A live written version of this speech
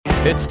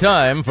It's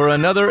time for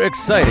another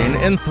exciting,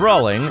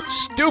 enthralling,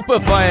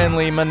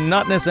 stupefyingly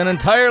monotonous, and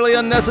entirely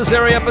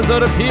unnecessary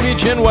episode of TV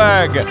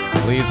Chinwag.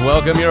 Please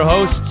welcome your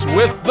hosts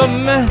with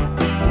them,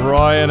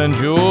 Ryan and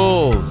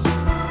Jules.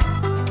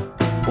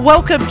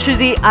 Welcome to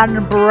the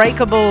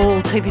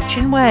Unbreakable TV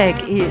Chinwag.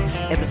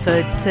 It's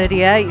episode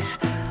 38.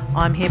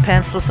 I'm here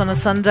pantsless on a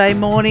Sunday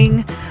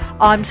morning.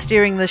 I'm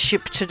steering the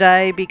ship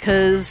today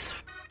because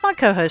my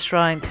co-host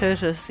Ryan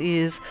Curtis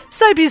is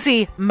so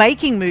busy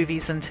making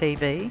movies and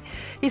TV,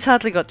 he's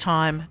hardly got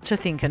time to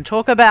think and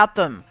talk about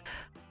them.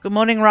 Good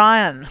morning,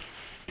 Ryan.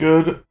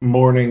 Good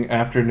morning,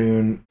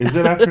 afternoon. Is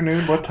it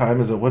afternoon? What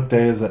time is it? What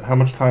day is it? How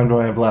much time do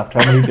I have left?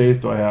 How many days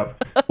do I have?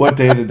 What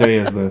day today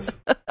is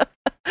this?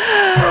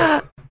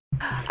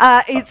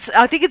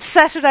 I think it's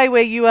Saturday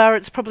where you are.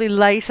 It's probably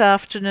late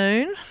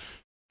afternoon.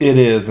 It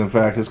is, in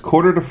fact. It's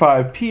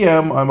 4:45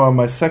 p.m. I'm on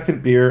my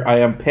second beer. I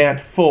am pant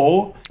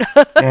full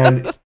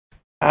and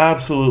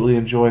absolutely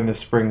enjoying the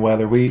spring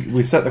weather.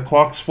 We set the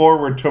clocks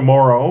forward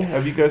tomorrow.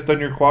 Have you guys done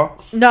your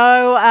clocks?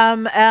 No,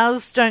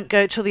 ours don't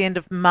go till the end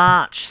of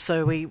March,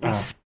 so we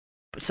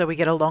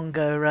get a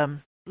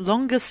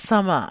longer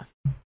summer.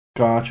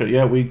 Gotcha.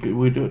 Yeah, we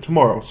do it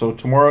tomorrow. So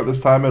tomorrow at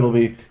this time it'll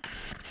be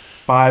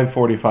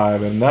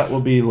 5:45, and that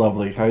will be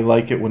lovely. I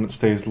like it when it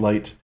stays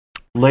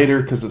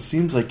later because it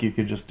seems like you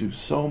could just do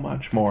so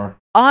much more.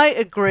 I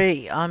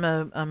agree. I'm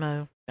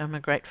a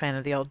great fan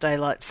of the old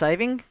daylight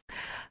saving,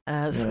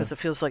 because it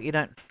feels like you're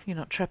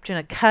not trapped in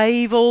a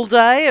cave all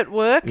day at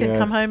work and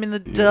come home in the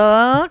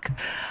dark.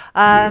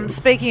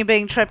 Speaking of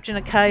being trapped in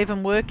a cave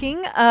and working,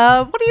 what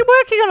are you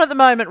working on at the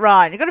moment,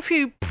 Ryan? You got a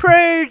few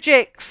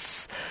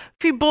projects, a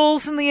few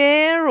balls in the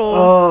air, or?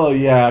 Oh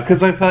yeah,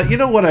 because I thought, you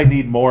know what I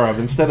need more of,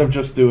 instead of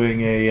just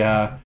doing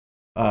a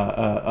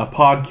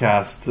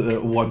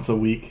podcast once a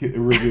week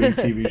reviewing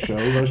TV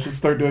shows, I should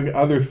start doing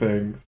other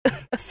things.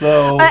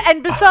 So,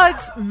 and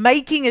besides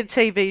making a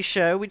TV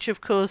show, which of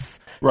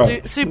course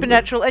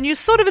Supernatural, and you're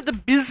sort of at the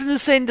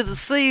business end of the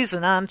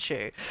season, aren't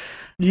you?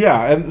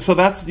 Yeah, and so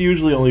that's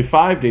usually only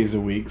 5 days a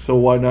week. So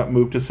why not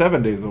move to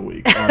 7 days a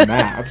week on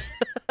that,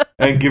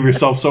 and give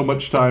yourself so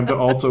much time to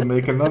also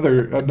make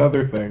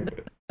another thing.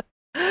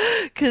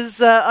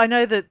 Because I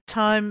know that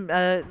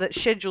that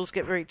schedules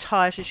get very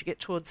tight as you get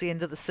towards the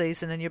end of the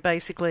season, and you're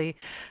basically,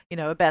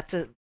 about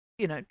to,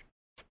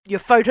 you're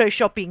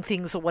photoshopping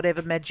things or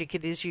whatever magic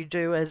it is you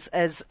do as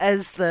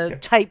the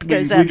tape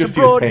goes out to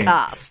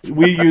broadcast.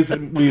 We use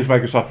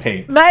Microsoft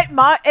Paint.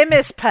 My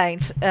MS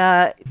Paint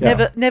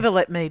never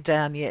let me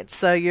down yet.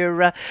 So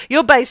you're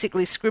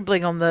basically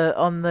scribbling on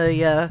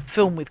the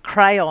film with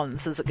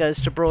crayons as it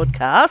goes to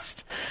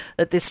broadcast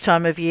at this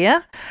time of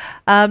year.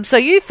 So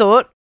you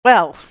thought,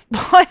 well,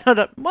 why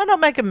not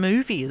make a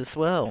movie as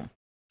well?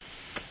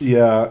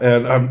 Yeah,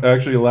 and I'm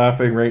actually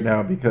laughing right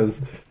now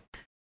because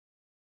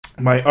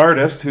my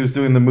artist who's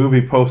doing the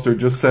movie poster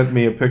just sent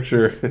me a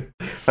picture.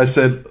 I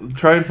said,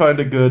 try and find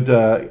a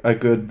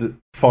good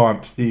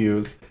font to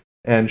use.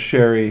 And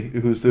Sherry,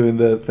 who's doing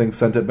the thing,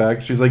 sent it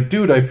back. She's like,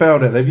 dude, I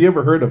found it. Have you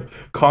ever heard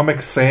of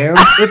Comic Sans?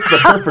 It's the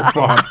perfect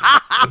font.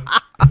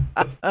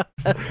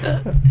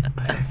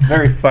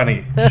 Very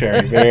funny,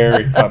 Sherry.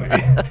 Very funny.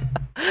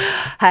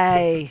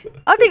 Hey,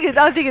 I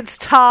think it's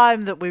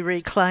time that we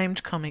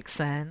reclaimed Comic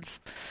Sans.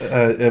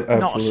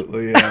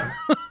 Absolutely,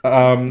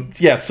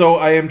 yeah. So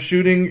I am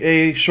shooting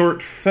a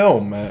short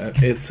film.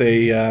 It's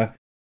a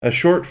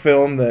short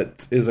film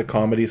that is a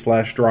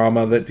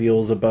comedy/drama that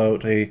deals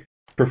about a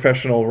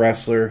professional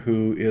wrestler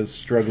who is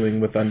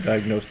struggling with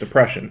undiagnosed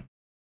depression.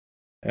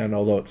 And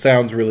although it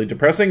sounds really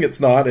depressing,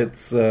 it's not.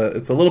 It's a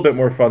little bit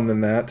more fun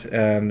than that.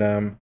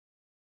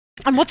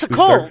 And what's it we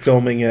called? Start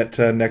filming it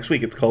next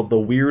week. It's called The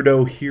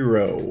Weirdo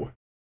Hero.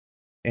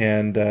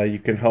 And you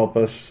can help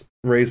us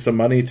raise some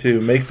money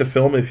to make the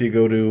film if you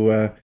go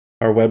to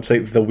our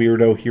website,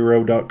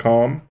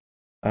 theweirdohero.com.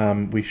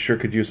 We sure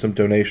could use some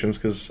donations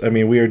because,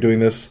 we are doing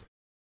this.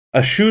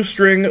 A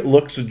shoestring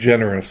looks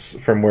generous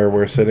from where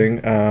we're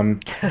sitting.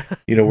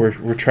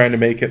 We're trying to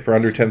make it for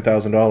under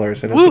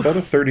 $10,000, and it's about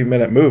a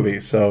 30-minute movie,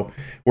 so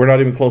we're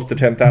not even close to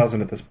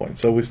 $10,000 at this point.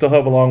 So we still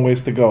have a long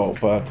ways to go,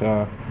 but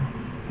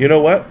you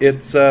know what?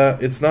 It's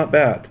not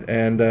bad,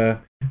 and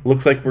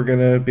looks like we're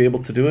gonna be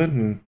able to do it.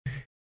 And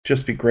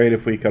just be great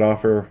if we could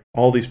offer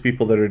all these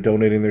people that are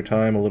donating their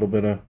time a little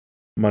bit of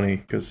money,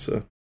 because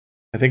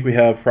I think we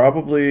have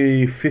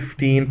probably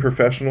 15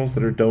 professionals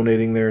that are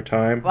donating their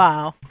time.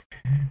 Wow.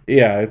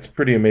 Yeah, it's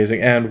pretty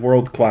amazing. And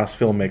world-class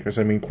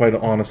filmmakers. Quite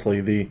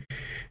honestly,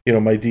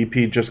 my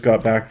DP just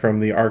got back from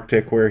the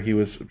Arctic where he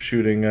was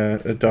shooting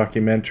a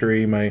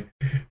documentary. My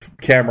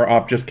camera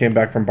op just came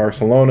back from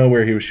Barcelona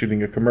where he was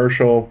shooting a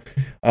commercial.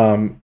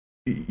 I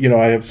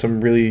have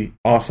some really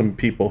awesome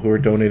people who are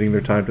donating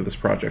their time to this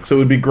project. So it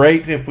would be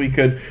great if we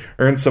could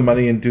earn some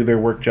money and do their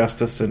work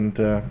justice and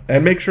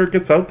make sure it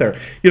gets out there.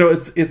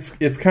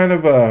 It's kind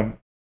of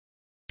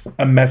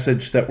a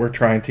message that we're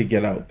trying to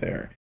get out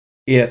there.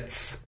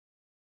 It's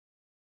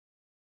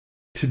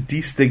to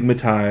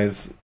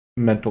destigmatize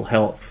mental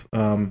health.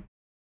 Our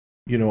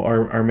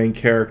main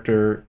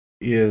character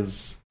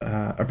is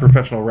a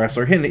professional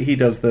wrestler. He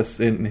does this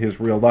in his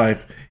real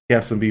life. He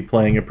has to be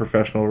playing a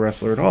professional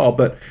wrestler at all.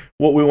 But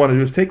what we want to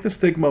do is take the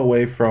stigma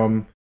away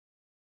from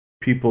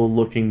people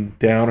looking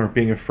down or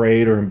being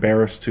afraid or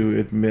embarrassed to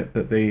admit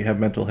that they have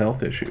mental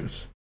health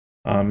issues.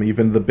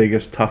 Even the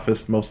biggest,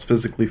 toughest, most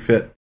physically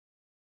fit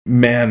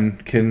men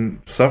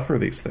can suffer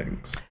these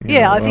things.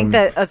 I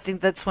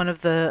think that's one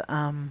of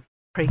the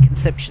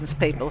preconceptions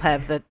people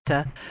have,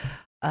 that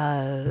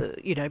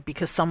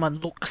because someone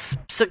looks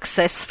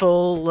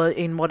successful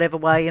in whatever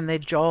way in their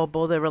job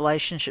or their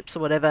relationships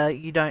or whatever,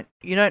 you don't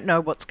know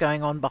what's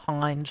going on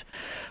behind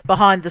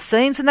the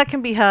scenes, and that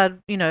can be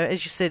hard.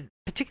 As you said,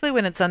 particularly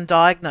when it's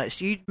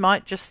undiagnosed, you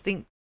might just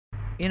think,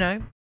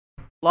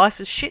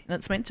 life is shit and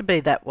it's meant to be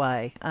that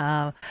way.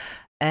 I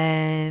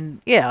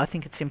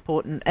think it's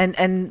important,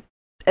 and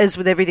as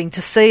with everything,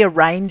 to see a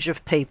range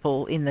of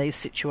people in these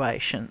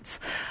situations.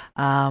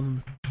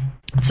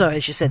 So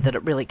as you said, that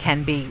it really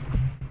can be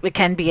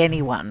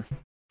anyone.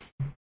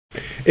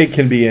 It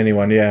can be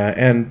anyone, yeah,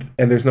 and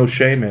there's no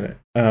shame in it.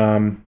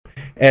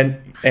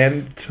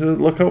 And to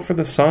look out for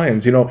the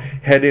signs.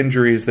 Head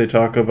injuries they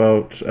talk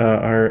about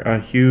are a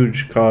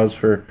huge cause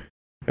for,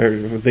 or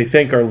they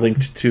think are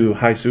linked to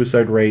high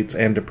suicide rates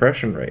and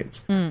depression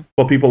rates.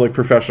 Well, people like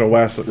professional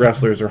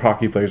wrestlers or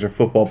hockey players or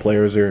football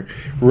players or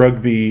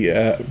rugby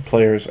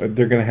players,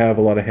 they're going to have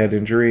a lot of head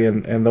injury,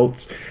 and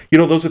those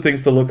are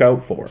things to look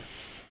out for.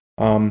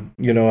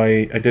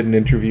 I did an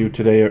interview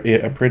today,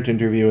 a print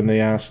interview, and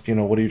they asked,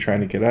 what are you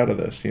trying to get out of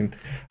this? And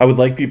I would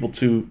like people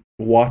to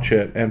watch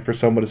it and for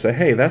someone to say,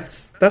 hey,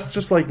 that's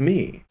just like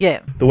me.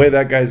 Yeah. The way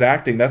that guy's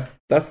acting, that's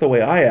the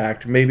way I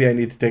act. Maybe I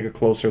need to take a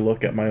closer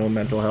look at my own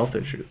mental health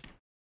issues.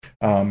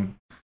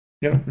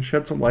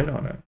 Shed some light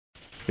on it.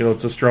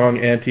 It's a strong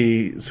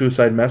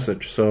anti-suicide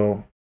message.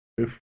 So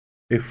if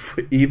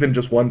even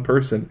just one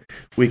person,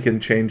 we can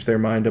change their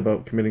mind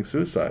about committing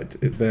suicide,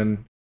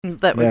 then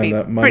that would be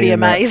that money pretty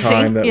and amazing.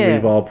 That time that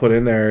we've all put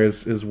in there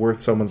is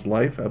worth someone's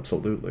life,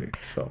 absolutely.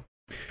 So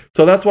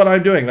that's what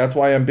I'm doing. That's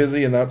why I'm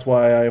busy, and that's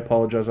why I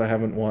apologize I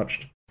haven't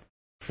watched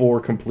 4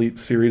 complete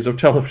series of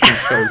television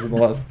shows in the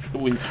last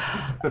week.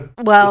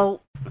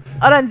 Well,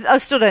 I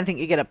still don't think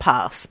you get a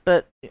pass,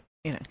 but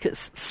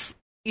because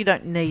you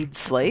don't need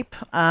sleep.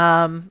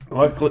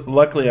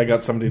 Luckily, I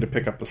got somebody to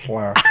pick up the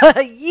slack.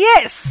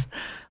 Yes,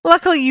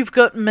 luckily you've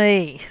got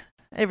me.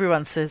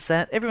 Everyone says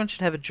that. Everyone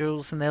should have a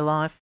Jules in their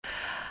life.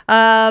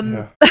 Or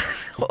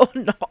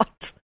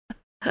not.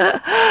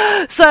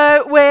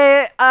 So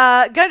we're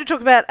going to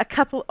talk about a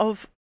couple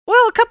of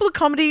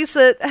comedies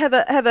that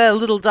have a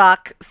little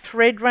dark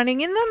thread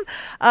running in them.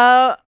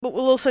 But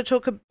we're also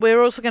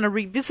going to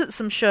revisit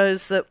some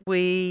shows that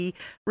we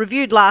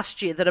reviewed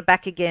last year that are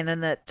back again,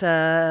 and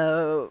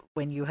that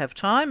when you have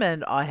time,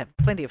 and I have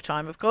plenty of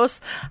time, of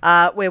course,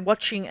 we're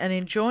watching and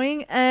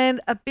enjoying, and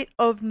a bit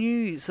of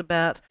news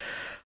about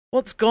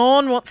what's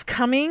gone, what's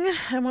coming,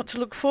 and what to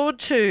look forward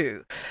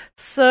to.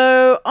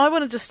 So I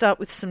wanted to start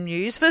with some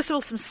news. First of all,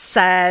 some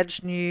sad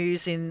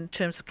news in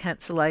terms of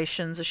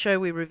cancellations. A show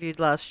we reviewed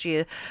last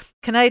year,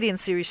 Canadian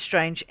series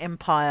Strange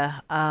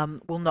Empire,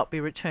 will not be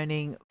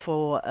returning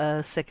for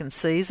a second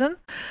season.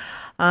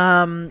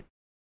 Probably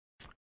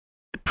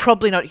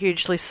not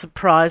hugely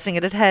surprising.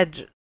 It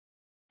had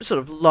sort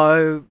of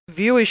low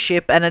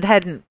viewership, and it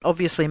hadn't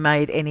obviously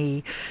made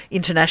any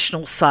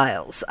international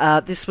sales.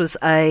 This was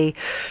a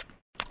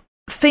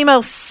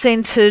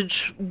female-centered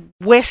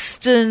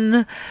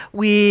Western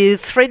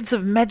with threads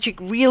of magic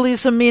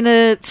realism in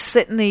it,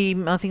 set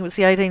in I think it was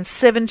the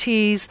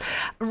 1870s.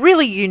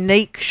 Really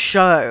unique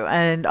show,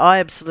 and I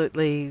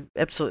absolutely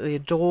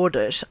adored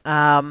it.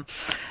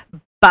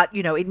 But,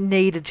 it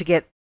needed to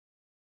get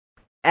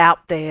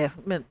out there,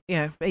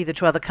 either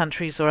to other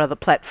countries or other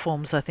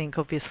platforms, I think,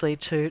 obviously,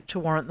 to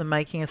warrant them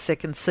making a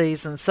second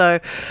season. So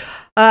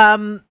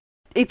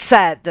it's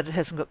sad that it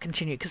hasn't got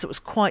continued, because it was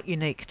quite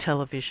unique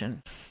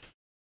television.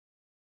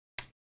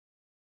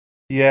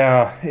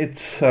 Yeah, it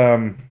is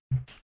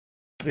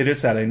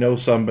sad. I know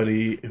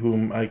somebody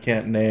whom I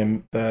can't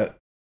name that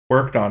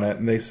worked on it,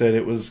 and they said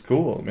it was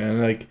cool,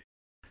 man. Like,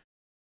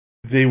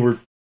 they were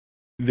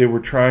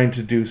trying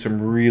to do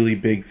some really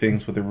big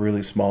things with a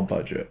really small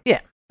budget. Yeah.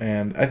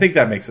 And I think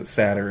that makes it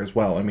sadder as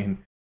well. I mean,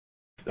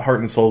 heart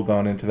and soul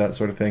gone into that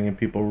sort of thing, and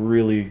people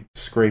really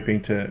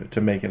scraping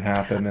to make it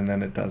happen, and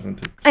then it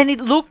doesn't.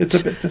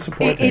 It's a bit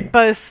disappointing.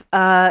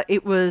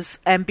 It was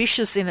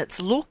ambitious in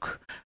its look.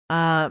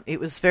 It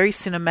was very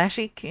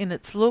cinematic in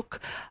its look,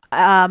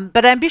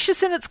 but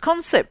ambitious in its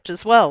concept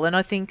as well. And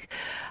I think,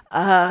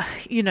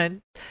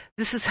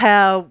 this is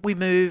how we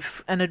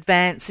move and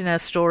advance in our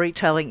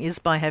storytelling, is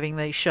by having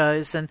these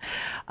shows. And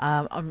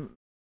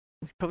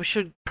we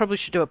probably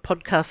should do a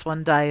podcast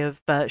one day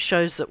of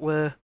shows that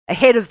were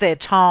ahead of their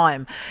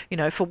time,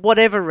 for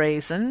whatever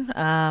reason.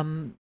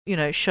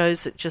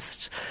 Shows that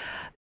just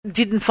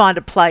didn't find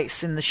a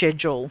place in the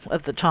schedule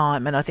of the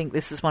time, and I think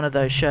this is one of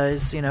those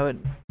shows,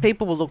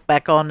 people will look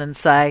back on and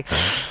say,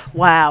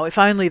 wow, if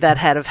only that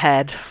had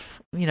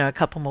a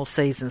couple more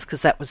seasons,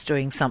 because that was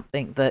doing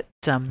something that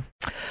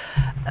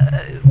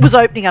was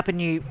opening up a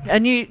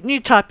new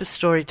type of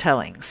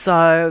storytelling.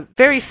 So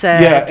very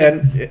sad. Yeah,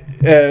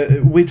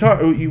 and we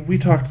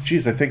talked.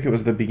 Geez, I think it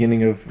was the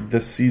beginning of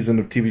this season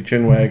of TV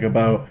Chinwag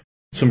about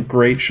some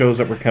great shows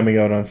that were coming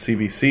out on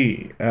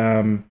CBC.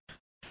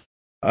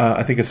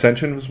 I think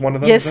Ascension was one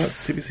of them. Yes.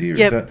 Is that CBC? Or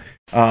yep. Is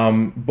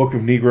that, Book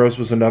of Negroes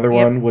was another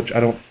one, which I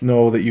don't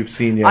know that you've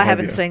seen yet. I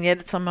haven't seen yet.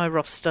 It's on my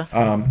roster.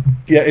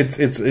 Yeah,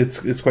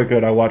 it's quite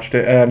good. I watched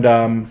it,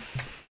 and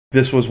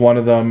this was one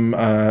of them.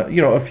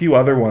 A few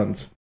other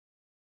ones.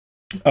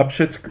 Up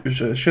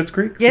Schitt's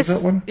Creek? Yes.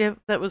 Was that one? Yeah,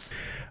 that was.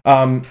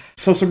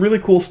 So some really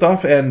cool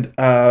stuff, and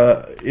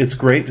it's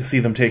great to see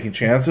them taking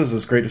chances.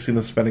 It's great to see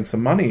them spending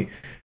some money.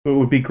 But it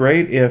would be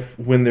great if,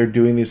 when they're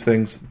doing these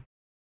things,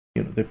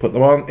 they put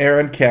them on air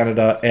in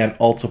Canada and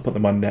also put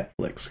them on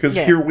Netflix. Because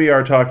here we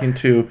are talking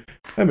to,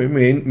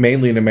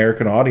 mainly an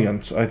American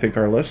audience, I think,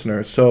 our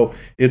listeners. So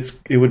it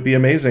would be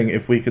amazing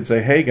if we could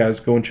say, hey, guys,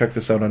 go and check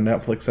this out on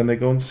Netflix, and they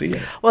go and see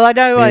it. Well, I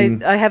know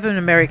I have an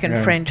American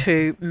friend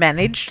who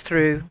managed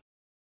through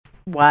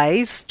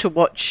ways to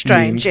watch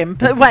Strange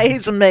Empire,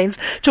 ways and means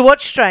to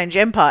watch Strange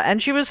Empire,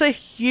 and she was a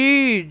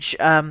huge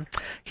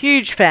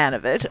fan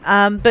of it.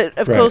 But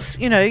of course,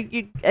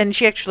 and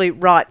she actually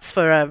writes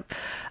for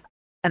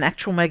an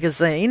actual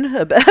magazine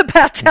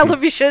about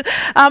television,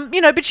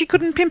 but she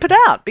couldn't pimp it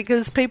out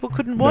because people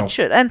couldn't watch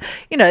it, and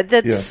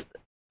that's.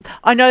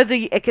 I know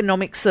the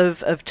economics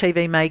of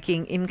TV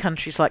making in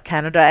countries like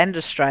Canada and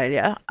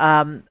Australia.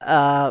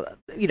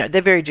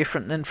 They're very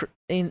different than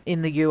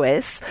in the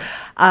US.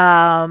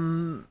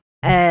 And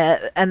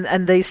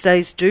these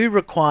days do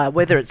require,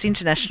 whether it's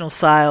international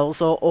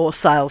sales or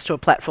sales to a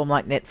platform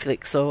like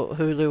Netflix or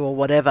Hulu or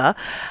whatever,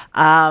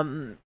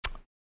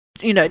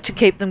 to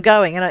keep them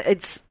going. And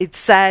it's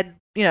sad.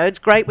 It's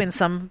great when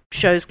some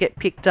shows get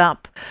picked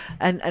up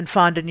and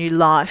find a new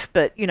life,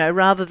 but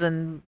rather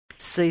than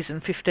season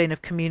 15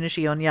 of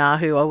Community on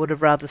Yahoo, I would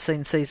have rather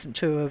seen season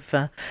 2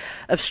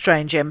 of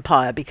Strange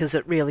Empire, because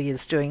it really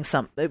is doing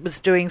something. It was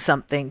doing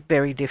something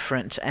very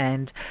different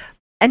and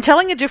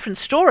telling a different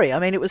story. I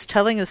mean, it was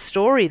telling a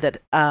story that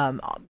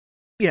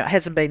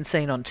hasn't been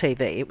seen on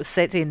TV. It was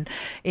set in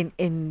Canada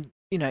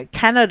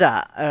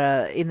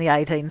in the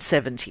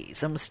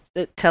 1870s, and was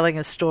telling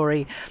a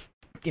story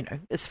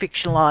as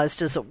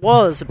fictionalized as it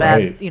was about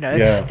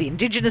the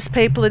indigenous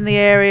people in the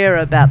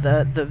area, about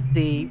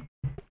the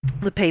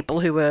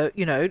people who were,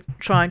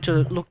 trying to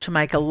look to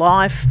make a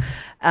life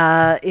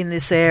in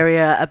this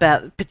area,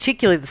 about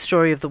particularly the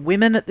story of the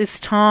women at this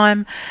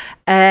time.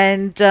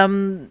 And,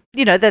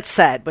 that's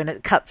sad when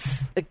it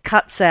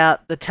cuts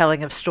out the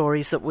telling of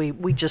stories that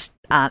we just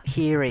aren't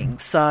hearing.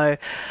 So,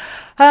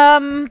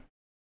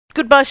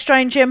 goodbye,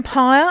 Strange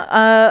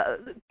Empire.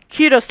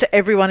 Kudos to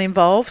everyone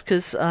involved,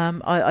 because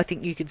I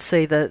think you could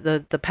see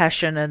the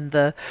passion and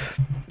the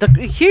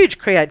huge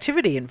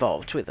creativity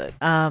involved with it.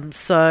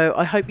 So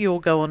I hope you all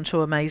go on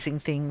to amazing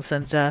things,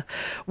 and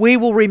we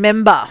will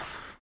remember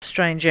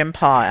Strange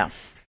Empire.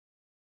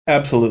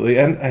 Absolutely,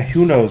 and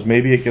who knows,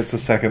 maybe it gets a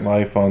second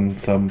life on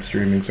some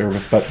streaming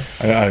service, but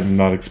I'm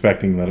not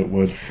expecting that it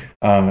would.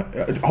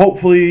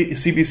 Hopefully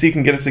CBC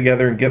can get it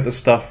together and get the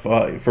stuff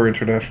for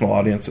international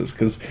audiences,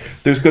 because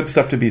there's good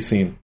stuff to be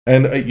seen.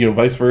 And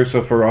vice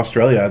versa for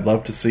Australia. I'd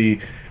love to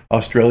see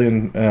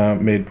Australian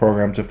made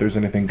programs if there's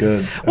anything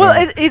good. Well,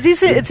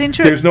 it's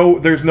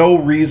interesting. There's no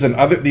reason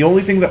the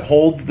only thing that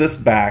holds this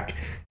back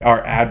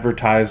are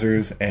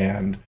advertisers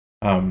and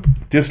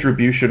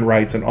distribution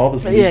rights and all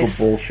this legal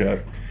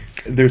bullshit.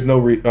 There's no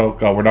oh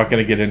god, we're not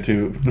going to get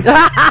into.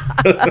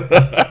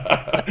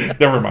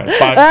 Never mind.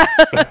 Bye.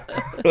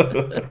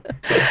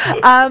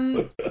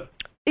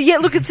 Yeah,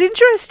 look, it's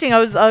interesting. I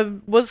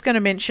was going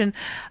to mention.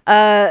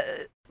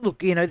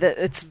 Look, that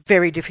it's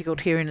very difficult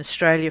here in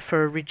Australia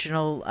for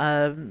original,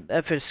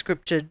 for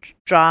scripted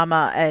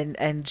drama,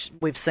 and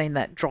we've seen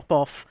that drop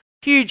off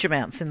huge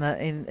amounts in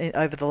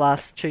over the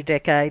last 2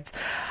 decades.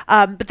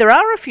 But there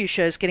are a few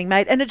shows getting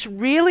made, and it's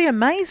really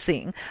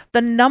amazing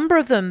the number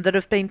of them that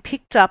have been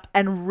picked up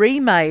and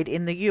remade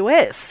in the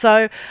US.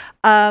 So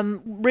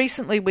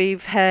recently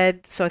we've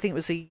had, I think it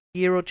was a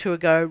year or two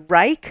ago,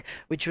 Rake,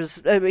 which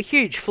was a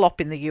huge flop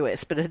in the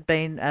US, but it had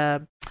been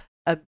a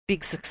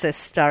big success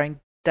starring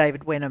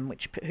David Wenham,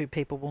 who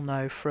people will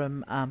know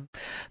from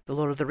the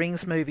Lord of the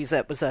Rings movies.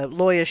 That was a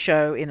lawyer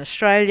show in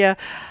Australia.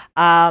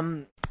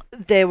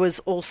 There was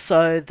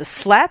also The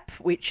Slap,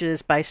 which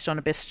is based on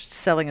a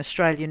best-selling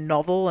Australian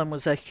novel and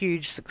was a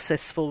huge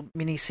successful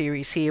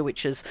miniseries here,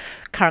 which is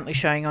currently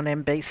showing on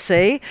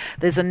NBC.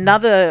 There's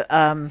another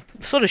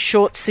sort of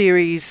short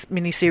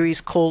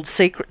miniseries called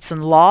Secrets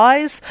and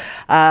Lies,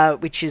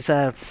 which is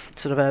a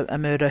sort of a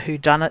murder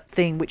whodunit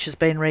thing, which has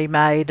been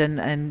remade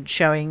and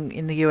showing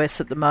in the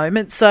US at the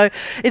moment. So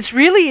it's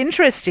really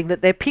interesting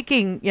that they're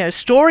picking,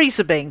 stories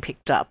are being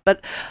picked up.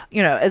 But,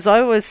 as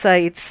I always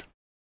say, it's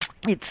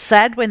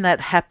sad when that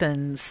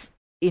happens,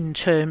 in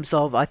terms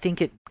of, I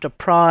think it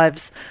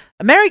deprives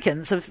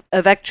Americans of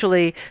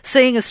actually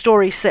seeing a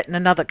story set in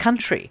another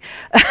country.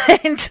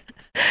 And,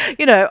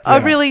 I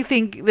really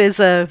think there's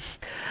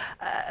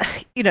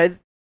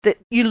that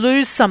you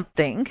lose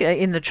something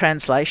in the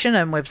translation,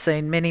 and we've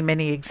seen many,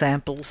 many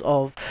examples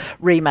of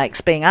remakes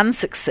being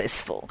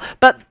unsuccessful.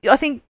 But I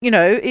think,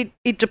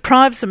 it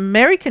deprives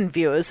American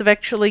viewers of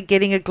actually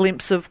getting a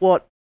glimpse of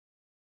what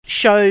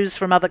shows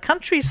from other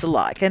countries are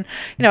like. And,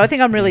 I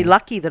think I'm really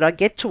lucky that I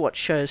get to watch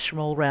shows from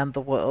all around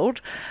the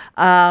world.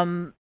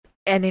 And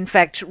in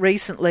fact,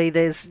 recently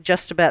there's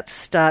just about to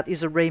start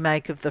is a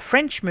remake of the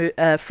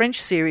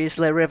French series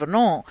Les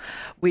Revenants,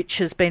 which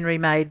has been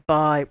remade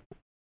by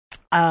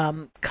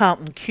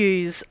Carlton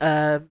Cuse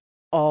of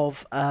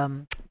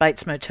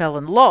Bates Motel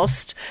and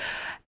Lost,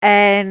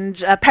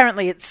 and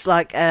apparently it's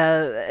like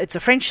it's a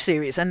French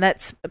series, and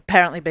that's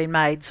apparently been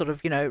made sort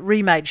of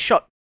remade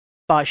shot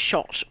by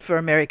shot for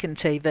American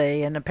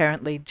TV, and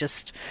apparently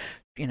just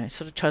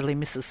sort of totally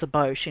misses the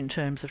boat in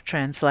terms of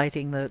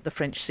translating the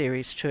French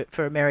series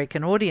for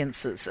American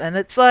audiences. And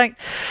it's like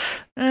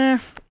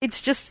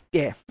it's just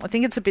I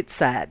think it's a bit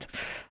sad,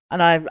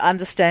 and I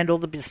understand all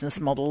the business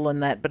model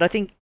and that, but I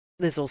think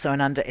there's also an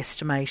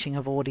underestimating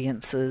of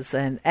audiences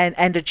and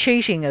a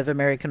cheating of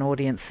American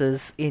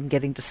audiences in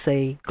getting to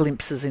see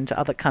glimpses into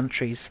other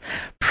countries.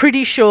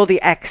 Pretty sure the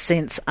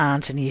accents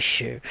aren't an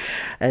issue,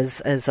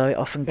 as I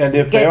often get. And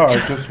if they are,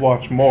 just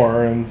watch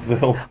more and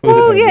they'll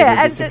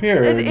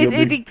disappear.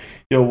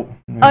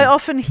 I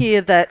often hear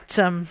that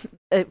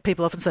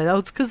people often say,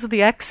 it's because of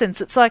the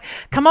accents. It's like,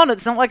 come on,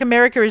 it's not like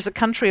America is a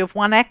country of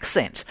one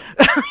accent.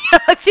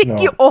 I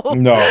think you all...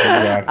 No,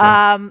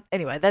 exactly.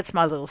 Anyway, that's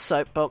my little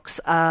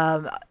soapbox.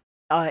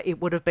 It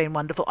would have been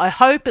wonderful. I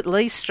hope at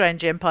least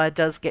Strange Empire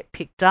does get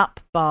picked up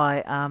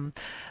by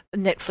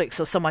Netflix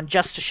or someone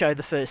just to show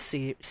the first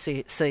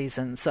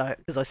season,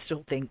 because I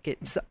still think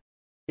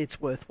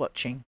it's worth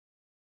watching.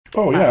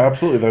 Oh, yeah,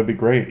 absolutely. That would be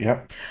great,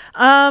 yeah.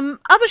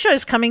 Other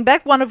shows coming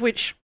back, one of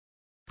which...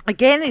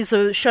 again, is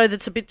a show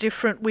that's a bit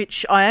different,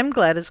 which I am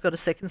glad has got a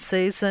second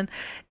season,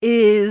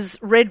 is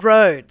Red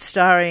Road,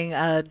 starring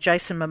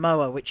Jason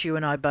Momoa, which you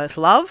and I both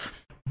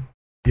love.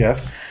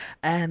 Yes.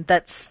 And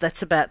that's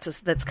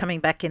coming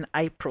back in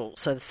April,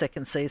 so the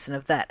second season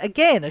of that.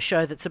 Again, a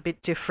show that's a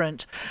bit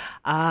different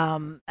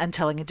and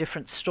telling a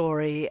different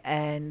story,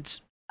 and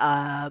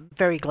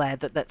very glad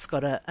that that's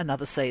got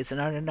another season.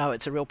 I know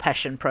it's a real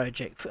passion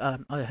project.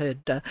 I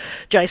heard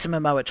Jason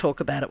Momoa talk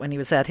about it when he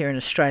was out here in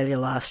Australia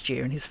last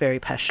year, and he's very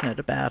passionate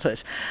about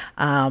it.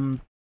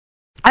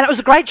 And it was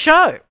a great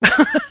show.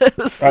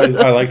 I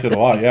liked it a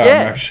lot. Yeah,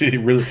 yeah. I'm actually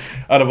really,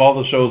 out of all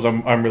the shows,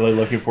 I'm really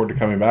looking forward to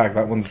coming back.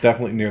 That one's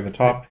definitely near the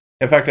top.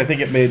 In fact, I think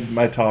it made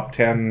my top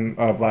 10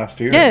 of last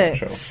year. Yeah,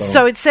 show,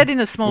 so it's set in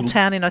a small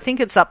town I think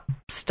it's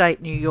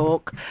upstate New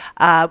York,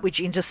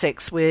 which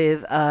intersects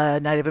with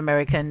Native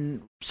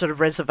American sort of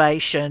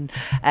reservation,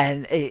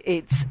 and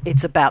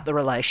it's about the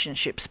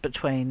relationships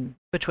between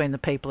the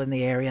people in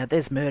the area.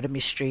 There's murder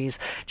mysteries.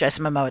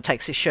 Jason Momoa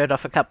takes his shirt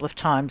off a couple of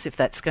times, if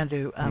that's going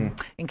to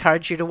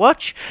encourage you to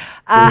watch.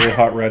 A really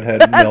hot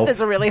redhead milf.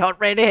 There's a really hot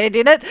redhead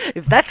in it,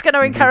 if that's going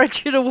to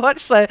encourage you to watch.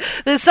 So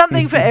there's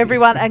something for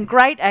everyone, and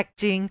great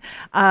acting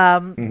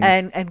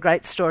and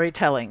great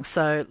storytelling.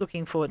 So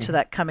looking forward to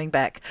that coming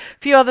back. A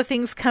few other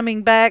things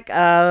coming back.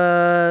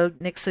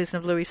 Next season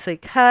of Louis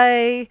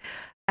C.K.,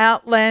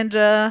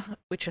 Outlander,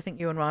 which I think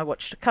you and I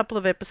watched a couple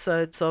of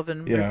episodes of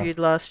and reviewed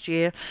last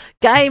year.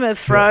 Game of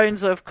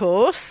Thrones, of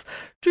course,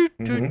 which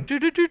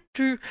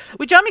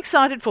I'm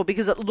excited for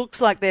because it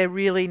looks like they're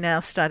really now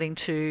starting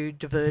to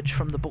diverge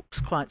from the books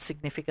quite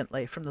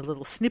significantly, from the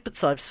little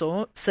snippets I've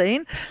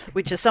seen,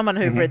 which as someone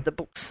who've read the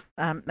books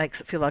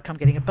makes it feel like I'm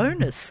getting a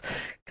bonus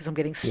because I'm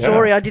getting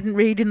story I didn't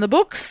read in the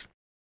books.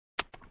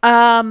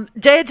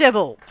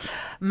 Daredevil,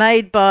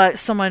 made by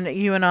someone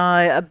you and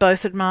I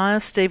both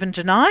admire, Stephen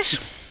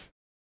DeKnight.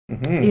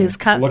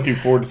 Looking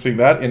forward to seeing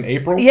that in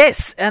April.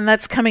 Yes, and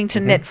that's coming to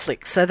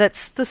Netflix. So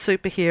that's the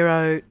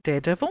superhero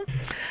Daredevil.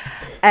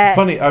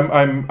 Funny,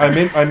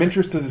 I'm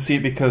interested to see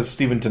it because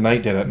Stephen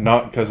DeKnight did it,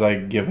 not because I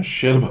give a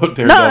shit about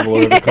Daredevil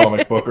or the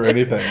comic book or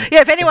anything.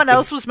 Yeah, if anyone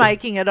else was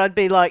making it, I'd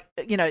be like,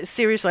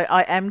 seriously,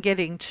 I am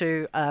getting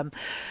to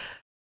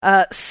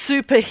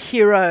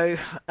superhero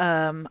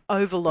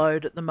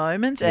overload at the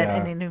moment,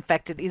 and in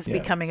fact it is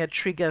becoming a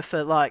trigger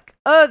for like,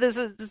 there's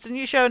a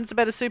new show and it's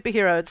about a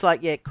superhero. It's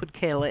like, could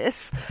care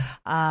less.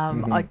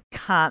 I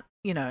can't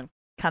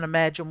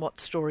imagine what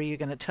story you're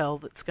going to tell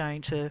that's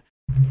going to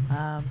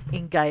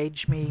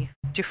engage me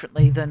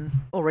differently than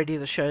already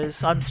the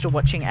shows. I'm still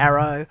watching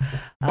Arrow.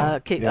 I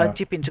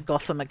dip into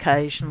Gotham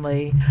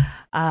occasionally,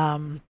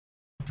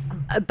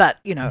 but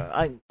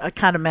I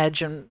can't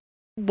imagine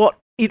what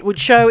it would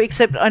show,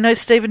 except I know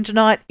Stephen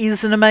DeKnight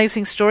is an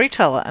amazing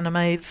storyteller, an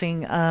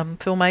amazing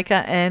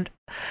filmmaker, and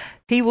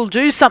he will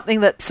do something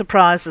that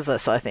surprises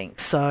us, I think.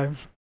 So,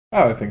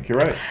 I think you're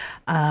right.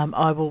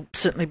 I will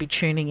certainly be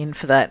tuning in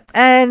for that.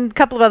 And a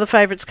couple of other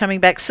favourites coming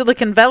back.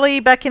 Silicon Valley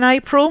back in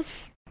April.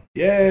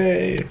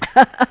 Yay!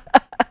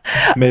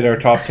 Made our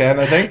top 10,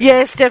 I think.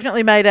 Yes,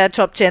 definitely made our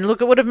top 10.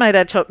 Look, it would have made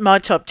my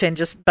top 10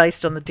 just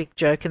based on the dick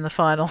joke in the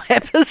final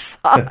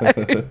episode,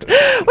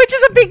 which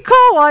is a big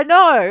call, I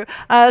know.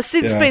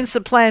 Sid's been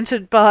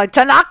supplanted by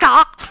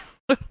Tanaka.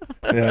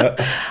 Yeah.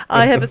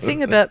 I have a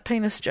thing about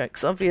penis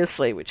jokes,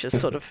 obviously, which is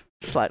sort of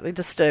slightly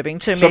disturbing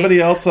to me.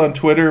 Somebody else on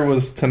Twitter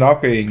was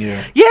Tanaka-ing you.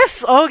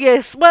 Yes, oh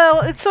yes.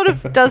 Well, it sort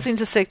of does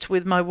intersect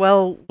with my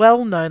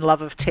well-known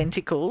love of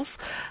tentacles.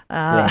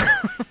 Right.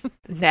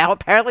 Now,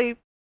 apparently,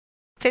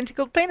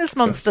 tentacled penis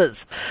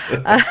monsters.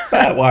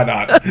 Why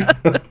not?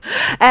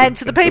 And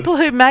to the people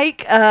who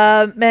make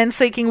Man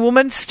Seeking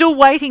Woman, still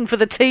waiting for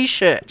the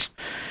T-shirt.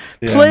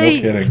 Yeah,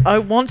 Please, no kidding. I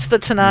want the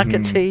Tanaka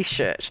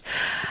T-shirt.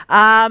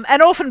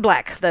 And Orphan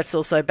Black, that's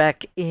also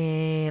back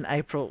in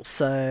April,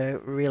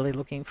 so really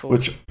looking forward.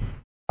 Which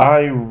I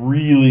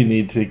really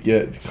need to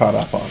get caught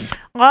up on.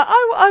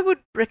 I would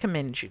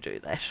recommend you do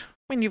that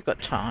when you've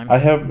got time. I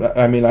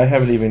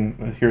haven't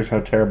even, here's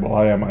how terrible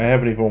I am, I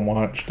haven't even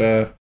watched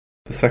the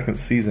second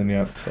season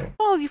yet. So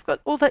Well, you've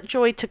got all that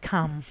joy to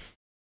come.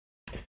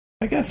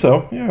 I guess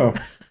so, yeah.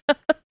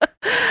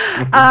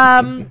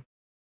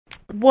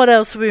 What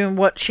else have we been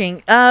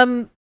watching?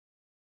 Let's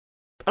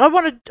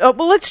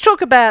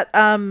talk about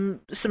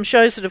some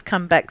shows that have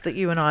come back that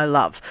you and I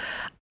love.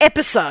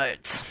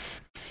 Episodes.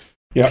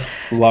 Yeah,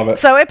 love it.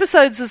 So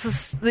Episodes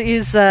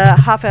is a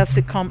half-hour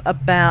sitcom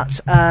about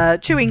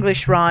two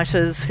English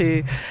writers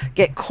who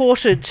get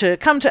courted to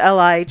come to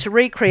LA to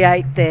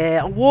recreate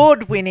their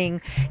award-winning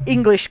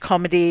English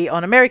comedy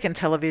on American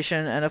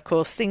television, and of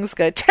course things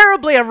go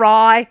terribly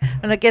awry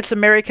and it gets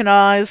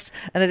Americanized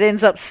and it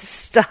ends up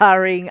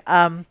starring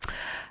I've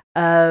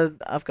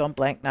gone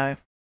blank now.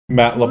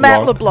 Matt LeBlanc.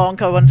 Matt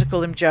LeBlanc, I wanted to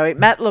call him Joey.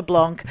 Matt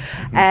LeBlanc.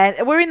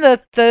 And we're in the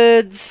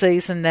third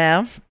season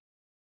now.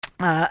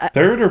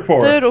 Third or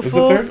fourth? Third or Is it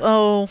fourth? third?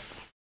 Oh,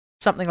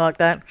 something like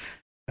that.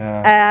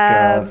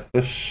 God,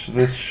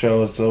 this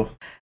show is so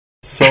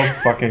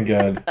fucking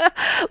good.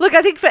 Look,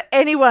 I think for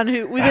anyone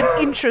who with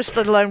an interest,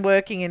 let alone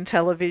working in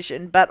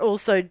television, but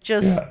also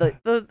just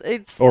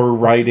it's or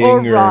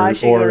writing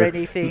or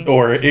anything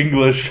or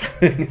English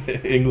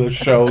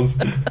shows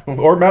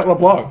or Matt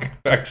LeBlanc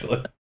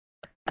actually.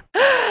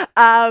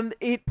 And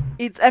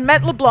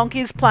Matt LeBlanc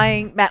is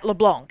playing Matt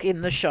LeBlanc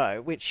in the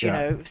show, which you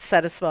know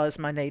satisfies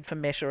my need for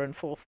meta and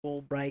fourth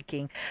wall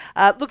breaking.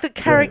 Look, the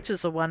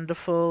characters are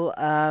wonderful.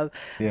 There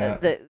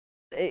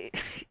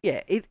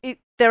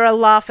are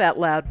laugh out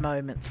loud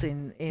moments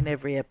in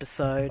every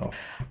episode. Oh,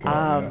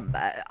 God,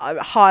 I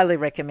highly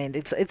recommend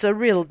it. It's a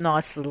real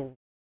nice little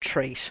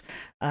treat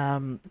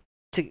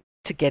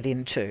to get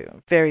into.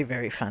 Very,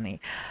 very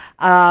funny.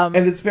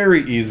 And it's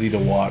very easy to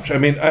watch. I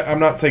mean, I'm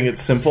not saying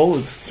it's simple.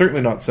 It's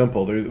certainly not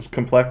simple. There's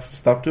complex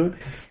stuff to it.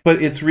 But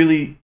it's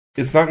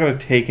not going to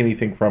take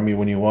anything from you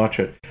when you watch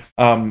it.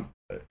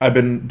 I've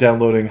been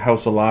downloading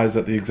House of Lies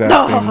at the exact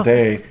same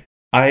day.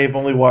 I've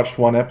only watched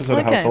one episode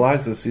of House of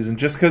Lies this season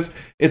just because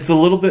it's a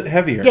little bit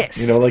heavier.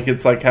 Yes. You know, like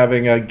it's like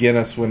having a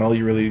Guinness when all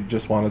you really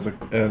just want is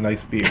a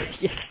nice beer.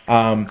 Yes.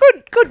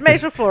 Good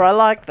metaphor. I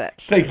like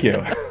that. Thank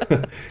you.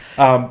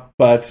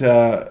 But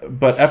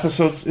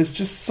Episodes is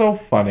just so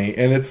funny,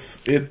 and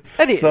it's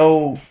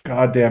so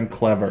goddamn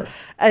clever.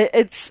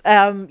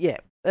 The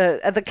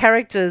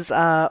characters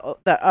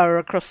that are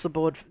across the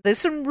board. There's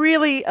some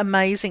really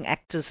amazing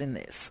actors in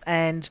this,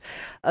 and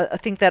I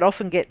think that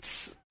often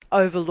gets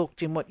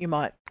overlooked in what you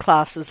might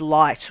class as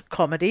light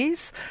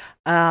comedies.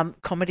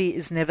 Comedy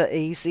is never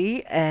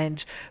easy,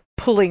 and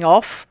pulling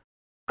off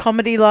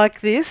comedy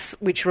like this,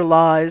 which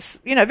relies,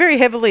 very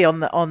heavily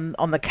on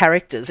the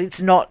characters.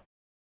 It's not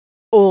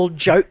all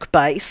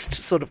joke-based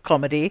sort of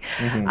comedy,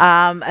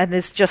 and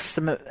there's just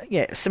some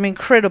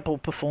incredible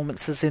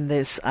performances in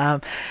this.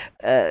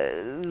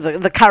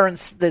 There's a current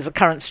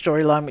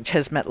storyline which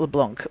has Matt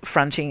LeBlanc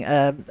fronting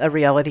a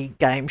reality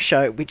game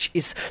show, which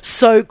is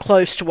so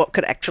close to what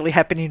could actually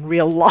happen in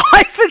real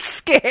life. It's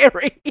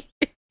scary.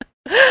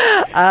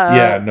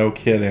 No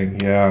kidding.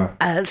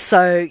 Yeah.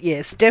 So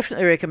yes,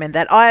 definitely recommend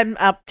that. I'm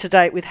up to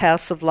date with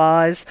House of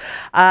Lies.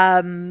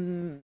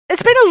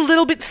 It's been a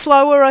little bit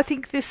slower, I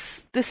think,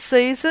 this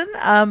season,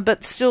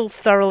 but still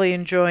thoroughly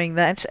enjoying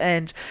that,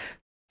 and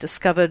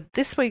discovered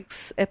this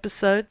week's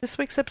episode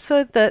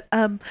that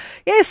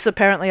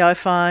apparently I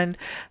find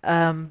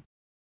pregnant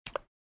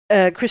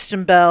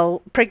Kristen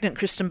Bell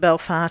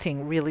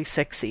farting really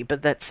sexy,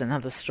 but that's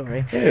another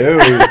story. Ew,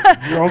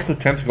 you're also a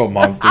tentacle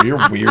monster.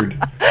 You're weird.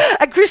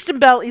 And Kristen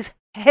Bell is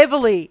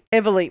heavily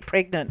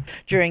pregnant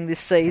during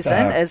this season,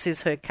 as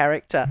is her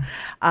character.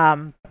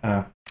 And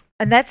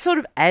that sort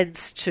of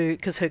adds to,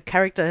 because her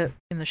character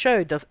in the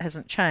show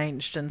hasn't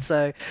changed, and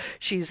so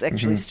she's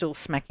actually still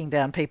smacking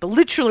down people,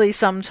 literally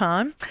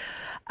sometime.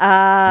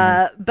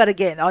 But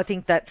again, I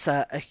think that's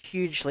a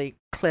hugely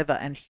clever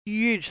and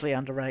hugely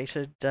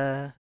underrated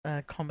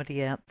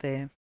comedy out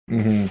there.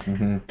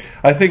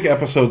 I think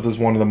Episodes is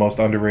one of the most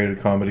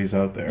underrated comedies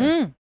out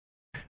there.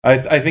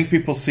 I think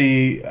people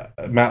see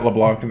Matt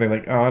LeBlanc and they're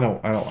like, oh, I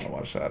don't want to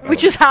watch that.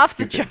 Which is half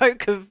the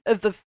joke of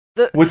the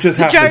which is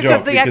half the joke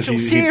of the because actual he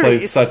series.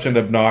 plays such an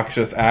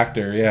obnoxious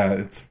actor. Yeah,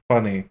 it's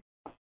funny.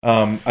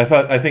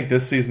 I think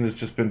this season has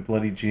just been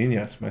bloody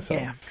genius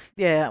myself.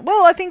 Yeah.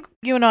 Well, I think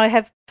you and I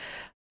have,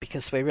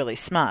 because we're really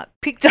smart,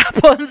 picked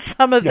up on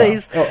some of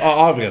these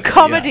obviously,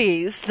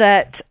 comedies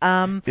that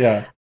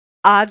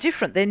are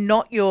different. They're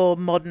not your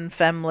Modern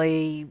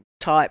Family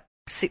type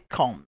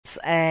sitcoms,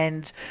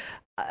 and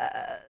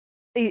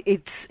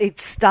it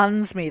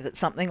stuns me that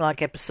something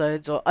like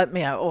Episodes or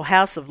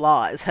House of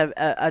Lies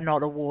are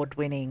not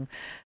award-winning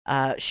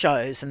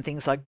shows, and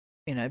things like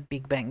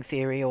Big Bang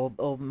Theory or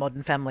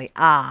Modern Family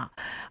are,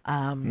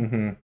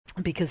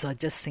 because I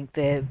just think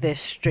they're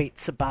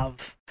streets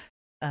above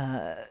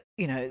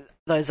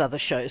those other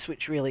shows,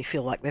 which really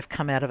feel like they've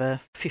come out of a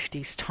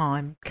 50s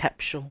time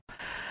capsule.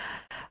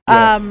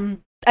 Yes.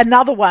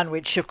 Another one,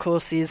 which of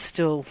course is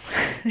still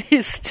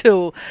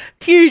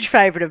huge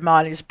favourite of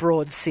mine, is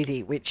Broad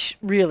City, which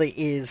really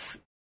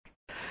is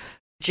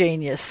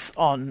genius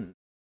on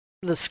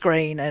the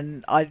screen,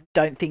 and I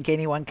don't think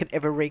anyone can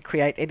ever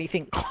recreate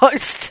anything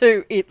close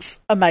to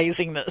its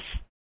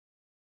amazingness.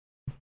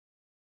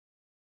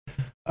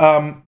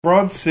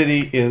 Broad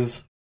City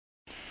is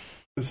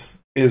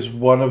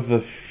one of the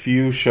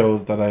few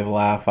shows that I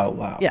laugh out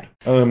loud. Yeah.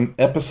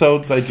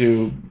 Episodes I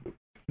do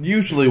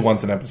usually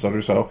once an episode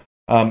or so.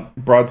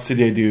 Broad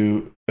City I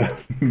do.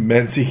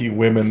 Men Seeking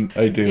Women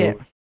I do. Yeah.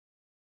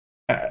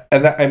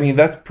 And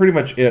that's pretty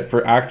much it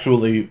for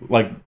actually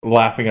like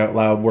laughing out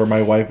loud, where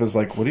my wife is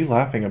like, "What are you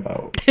laughing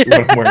about?" when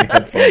I'm wearing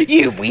headphones.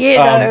 You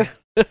weirdo.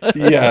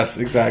 Yes,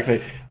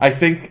 exactly. I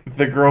think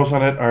the girls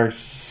on it are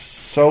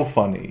so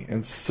funny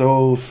and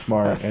so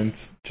smart, and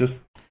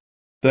just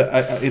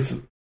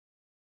it's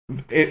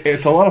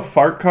a lot of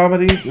fart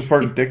comedy,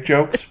 fart dick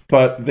jokes,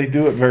 but they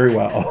do it very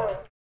well.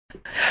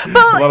 A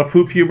lot of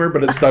poop humor,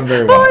 but it's done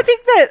very well. Well, I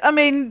think that,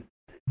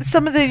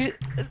 some of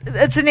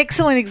it's an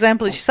excellent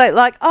example, as you say,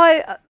 like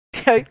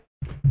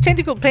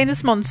tentacled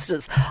penis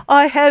monsters.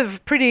 I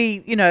have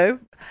pretty,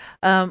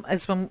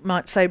 as one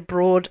might say,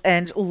 broad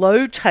and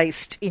low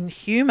taste in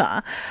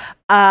humour,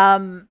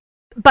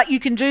 but you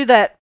can do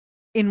that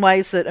in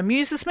ways that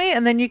amuses me,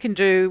 and then you can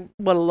do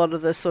what a lot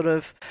of the sort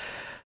of,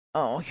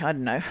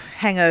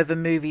 hangover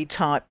movie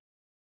type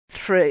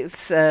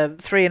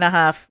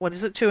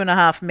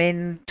 2.5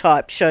 men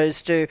type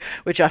shows do,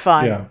 which I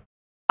find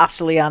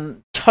utterly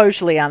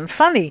totally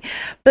unfunny.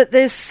 But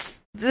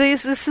this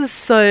is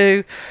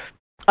so,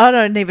 I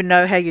don't even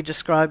know how you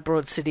describe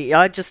Broad City.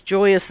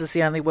 Joyous is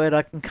the only word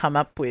I can come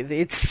up with.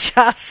 It's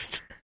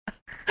just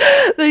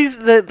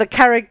the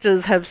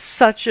characters have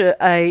such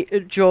a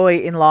joy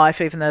in life,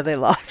 even though their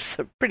lives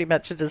are pretty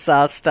much a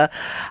disaster.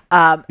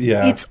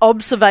 It's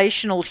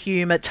observational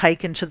humour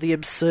taken to the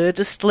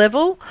absurdist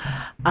level,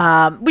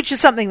 which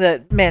is something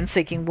that Man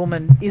Seeking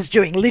Woman is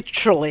doing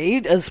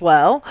literally as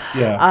well.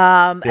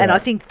 And I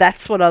think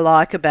that's what I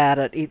like about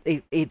it.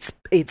 It's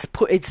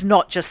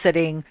not just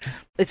scene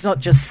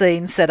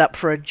set up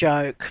for a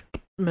joke,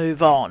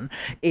 move on.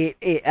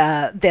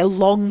 They're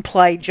long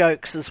play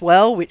jokes as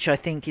well, which I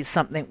think is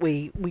something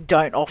we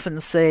don't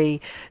often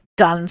see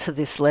done to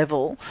this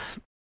level.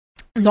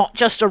 Not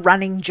just a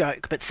running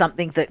joke, but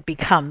something that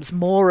becomes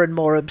more and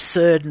more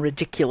absurd and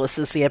ridiculous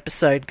as the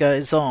episode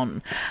goes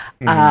on.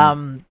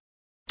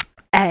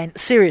 And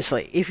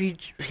seriously, if you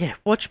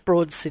watch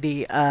Broad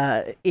City,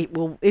 it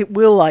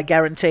will, I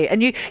guarantee.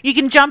 And you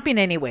can jump in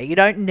anywhere. You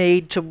don't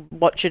need to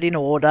watch it in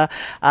order.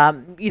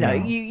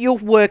 You'll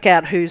work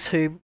out who's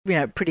who,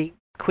 pretty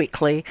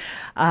quickly.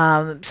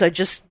 So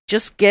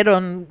just get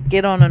on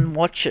and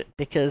watch it,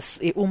 because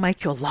it will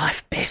make your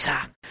life better.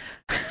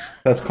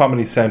 That's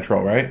Comedy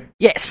Central, right?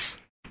 Yes.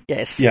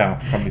 Yeah,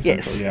 Comedy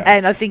Central, yeah.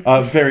 And I think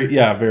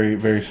very,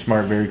 very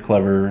smart, very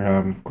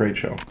clever, great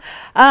show.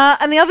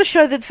 And the other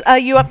show that's, are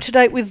you up to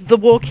date with The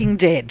Walking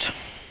Dead?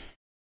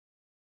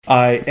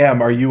 I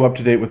am. Are you up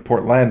to date with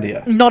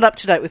Portlandia? Not up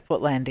to date with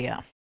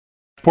Portlandia.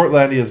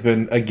 Portlandia has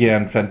been,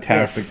 again,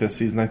 fantastic this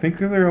season. I think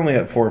they're only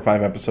at 4 or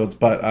 5 episodes,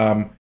 but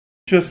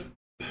next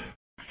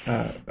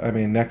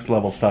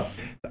level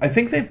stuff. I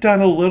think they've done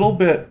a little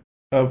bit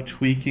of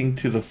tweaking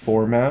to the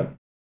format,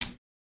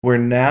 where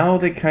now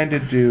they kind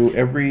of do,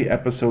 every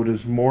episode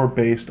is more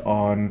based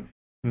on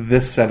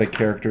this set of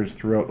characters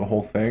throughout the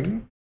whole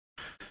thing.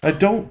 I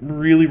don't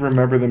really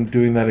remember them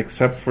doing that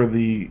except for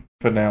the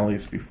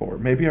finales before.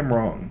 Maybe I'm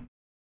wrong.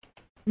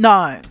 No,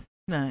 I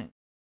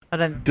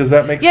don't. Does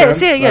that make sense?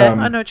 Yeah,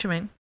 I know what you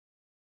mean.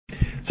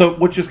 So,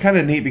 which is kind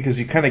of neat, because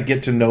you kind of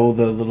get to know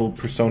the little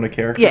persona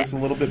characters a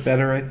little bit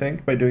better, I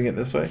think, by doing it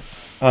this way.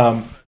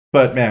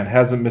 But man,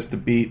 hasn't missed a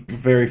beat.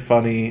 Very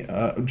funny.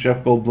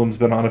 Jeff Goldblum's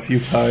been on a few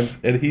times,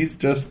 and he's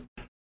just,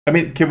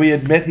 can we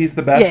admit he's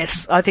the best?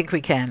 Yes, I think we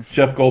can.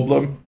 Jeff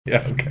Goldblum?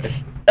 Yeah, okay.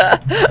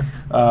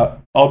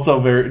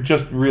 Also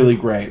just really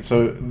great.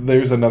 So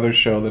there's another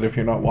show that if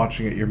you're not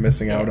watching it, you're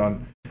missing out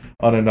on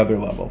another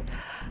level.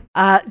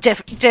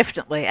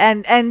 Definitely.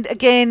 And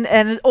again,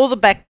 and all the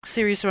back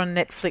series are on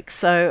Netflix.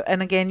 So,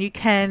 and again,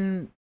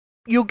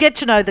 you'll get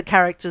to know the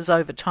characters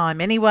over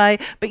time anyway,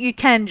 but you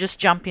can just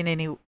jump in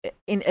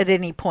at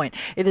any point.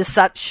 It is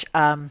such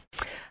an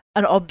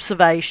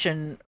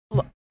observation.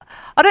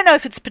 I don't know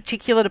if it's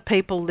particular to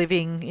people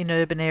living in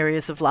urban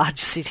areas of large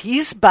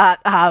cities, but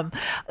a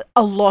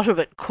lot of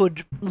it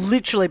could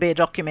literally be a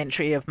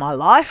documentary of my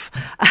life,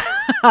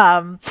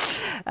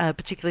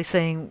 particularly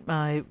seeing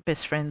my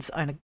best friends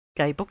own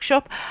gay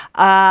bookshop.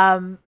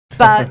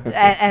 But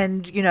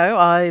and you know,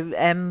 I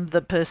am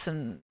the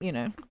person, you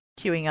know,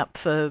 queuing up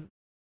for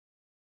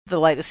the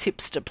latest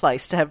hipster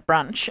place to have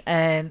brunch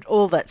and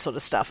all that sort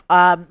of stuff.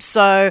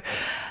 So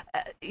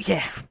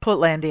yeah,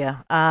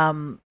 Portlandia.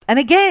 And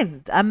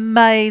again,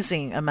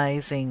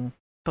 amazing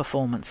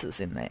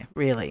performances in there.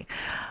 Really,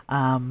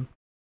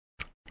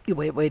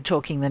 we're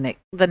talking the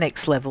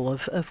next level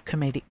of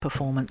comedic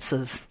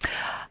performances.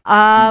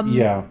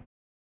 Yeah.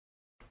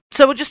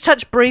 So we'll just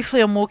touch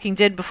briefly on Walking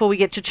Dead before we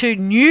get to two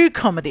new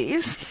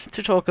comedies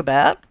to talk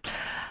about.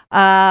 What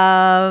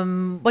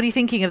are you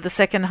thinking of the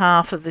second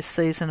half of this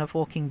season of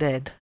Walking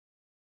Dead?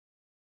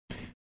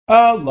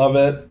 Love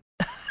it.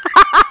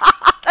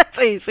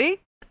 That's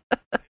easy.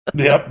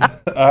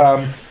 Yep.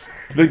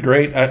 It's been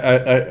great.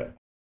 God,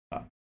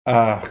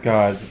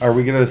 are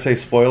we going to say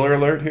spoiler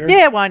alert here?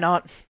 Yeah, why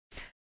not?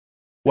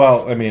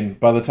 Well, I mean,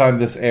 by the time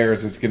this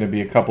airs, it's going to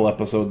be a couple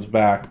episodes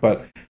back.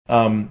 But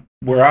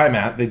where I'm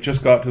at, they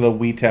just got to the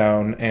wee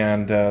town,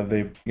 and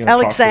they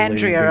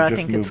Alexandria, I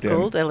think it's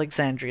called.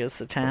 Alexandria's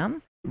the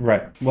town.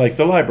 Right, like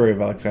the Library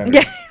of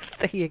Alexandria. Yes,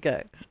 there you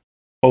go.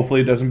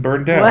 Hopefully, it doesn't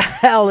burn down.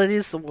 Well, it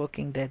is The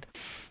Walking Dead.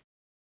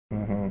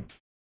 Mm-hmm.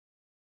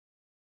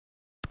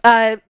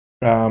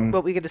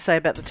 What were you going to say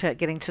about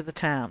getting to the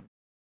town?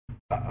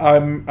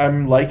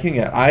 I'm liking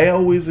it. I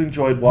always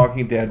enjoyed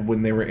Walking Dead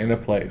when they were in a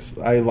place.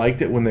 I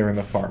liked it when they were in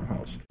the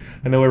farmhouse.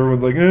 I know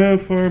everyone's like,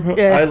 farmhouse.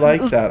 Yeah. I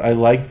like that. I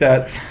like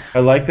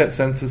that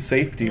sense of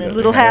safety.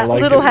 Little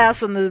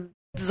house in the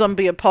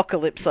zombie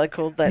apocalypse, I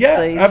called that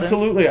season. Yeah,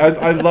 absolutely.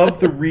 I love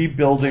the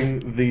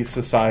rebuilding the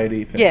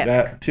society thing. Yeah.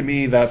 That, to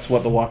me, that's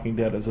what The Walking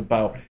Dead is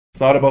about.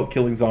 It's not about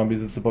killing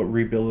zombies. It's about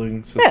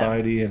rebuilding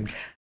society and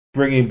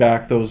bringing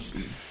back those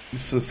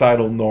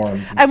societal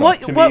norms. And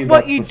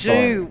what you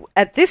do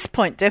at this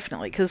point,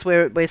 definitely, because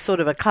we're sort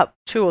of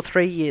 2 or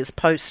 3 years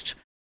post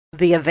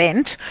the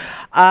event,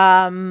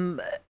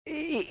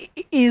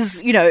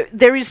 is, you know,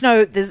 there's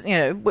you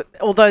know,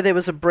 although there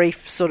was a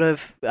brief sort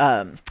of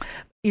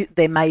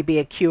there may be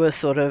a cure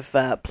sort of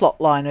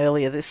plot line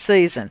earlier this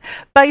season.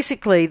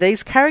 Basically,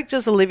 these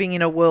characters are living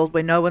in a world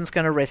where no one's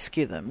going to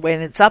rescue them,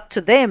 when it's up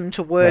to them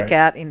to work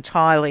out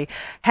entirely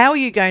how are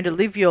you going to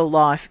live your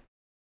life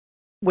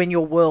when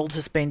your world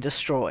has been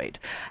destroyed,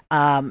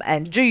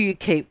 and do you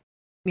keep,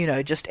 you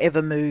know, just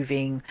ever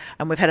moving?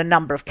 And we've had a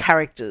number of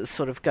characters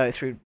sort of go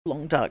through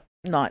long dark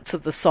nights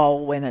of the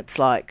soul when it's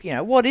like, you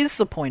know, what is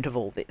the point of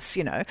all this?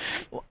 You know,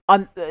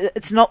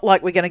 it's not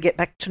like we're going to get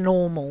back to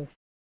normal,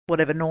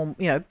 whatever normal,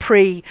 you know,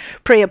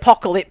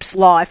 pre-apocalypse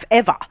life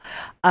ever.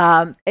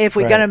 If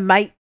we're going to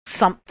make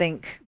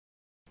something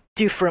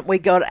different, we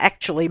got to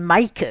actually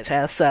make it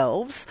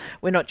ourselves.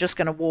 We're not just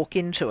going to walk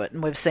into it.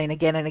 And we've seen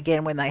again and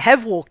again when they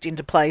have walked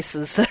into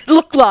places that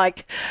look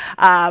like,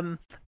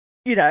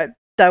 you know,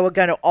 they were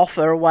going to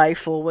offer a way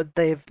forward.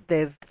 They've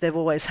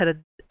always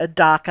had a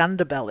dark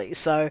underbelly.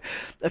 So,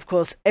 of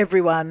course,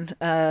 everyone,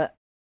 our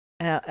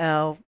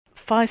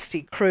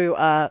feisty crew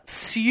are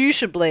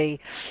suitably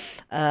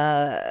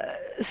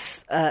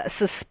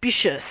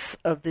suspicious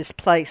of this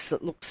place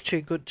that looks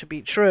too good to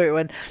be true.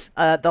 And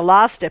the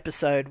last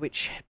episode,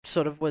 which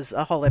sort of was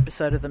a whole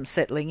episode of them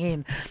settling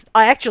in,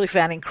 I actually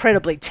found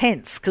incredibly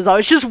tense because I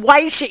was just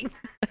waiting.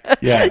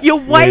 Yeah,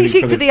 you're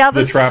waiting for the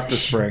other trap to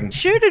spring,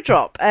 shoe to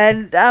drop,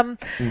 and and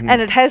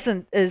it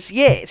hasn't as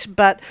yet,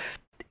 but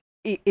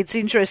it's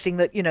interesting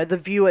that, you know, the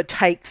viewer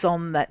takes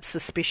on that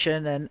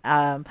suspicion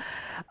and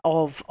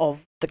of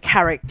the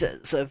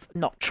characters, of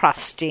not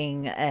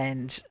trusting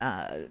and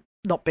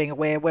not being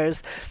aware.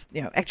 Whereas,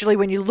 you know, actually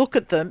when you look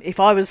at them, if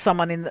I was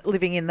someone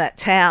living in that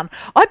town,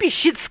 I'd be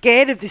shit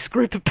scared of this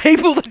group of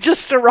people that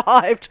just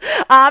arrived,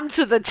 armed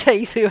to the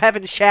teeth, who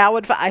haven't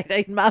showered for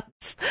 18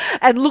 months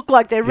and look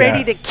like they're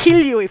ready to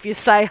kill you if you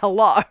say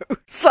hello.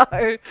 So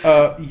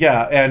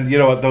yeah, and you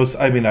know what, those,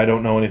 I mean, I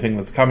don't know anything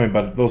that's coming,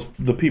 but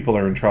the people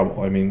are in trouble.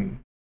 I mean,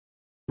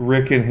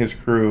 Rick and his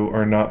crew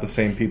are not the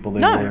same people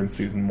they were in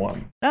season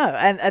 1. No,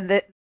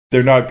 and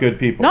they're not good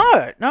people.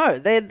 No,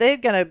 they're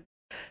going to.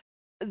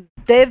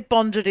 They've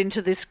bonded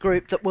into this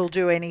group that will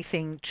do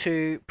anything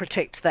to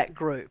protect that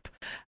group,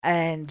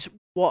 and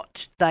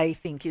what they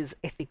think is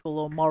ethical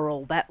or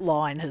moral. That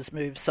line has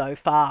moved so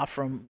far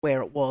from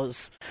where it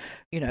was,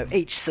 you know,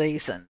 each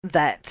season.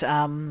 That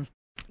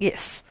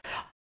yes,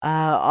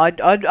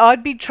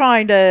 I'd be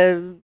trying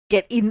to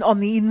get in on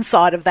the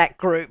inside of that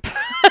group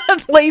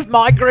and leave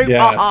my group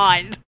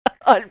behind.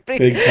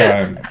 Big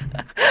time.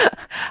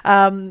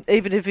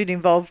 Even if it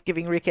involved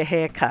giving Rick a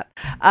haircut.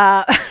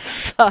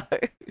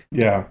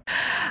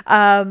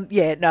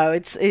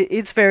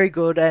 It's very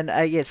good,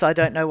 and yes, I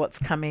don't know what's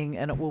coming,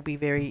 and it will be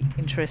very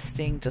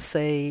interesting to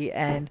see.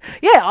 And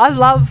yeah,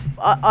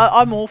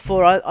 I'm all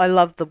for. I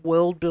love the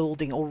world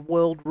building or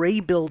world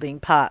rebuilding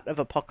part of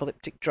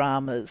apocalyptic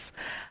dramas,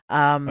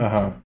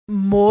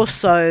 more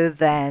so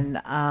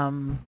than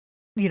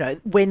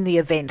when the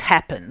event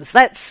happens.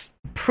 That's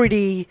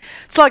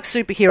it's like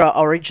superhero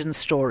origin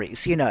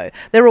stories,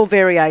 They're all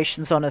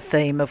variations on a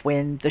theme of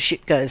when the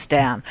shit goes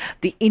down.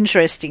 The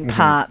interesting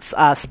parts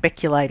are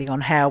speculating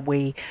on how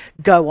we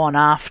go on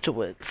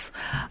afterwards.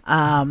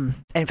 And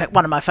in fact,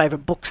 one of my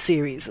favourite book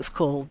series is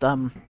called,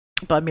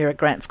 by Mira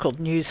Grant's called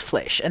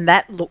Newsflesh, and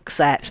that looks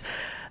at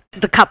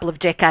the couple of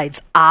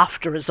decades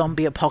after a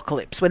zombie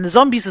apocalypse, when the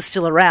zombies are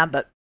still around,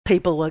 but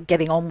people are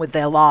getting on with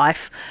their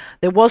life.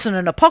 There wasn't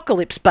an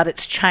apocalypse, but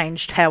it's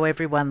changed how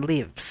everyone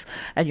lives,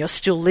 and you're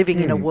still living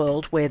in a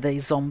world where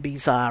these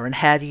zombies are, and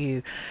how do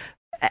you,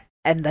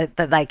 and that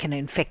they can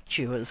infect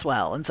you as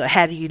well, and so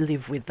how do you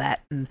live with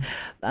that, and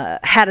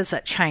how does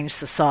that change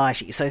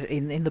society? So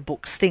in the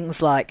books,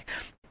 things like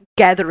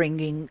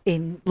gathering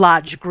in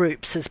large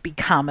groups has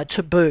become a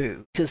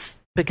taboo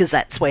because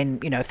that's when,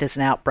 if there's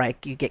an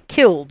outbreak, you get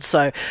killed.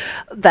 So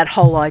that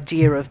whole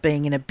idea of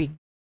being in a big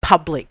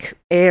public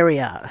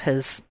area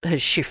has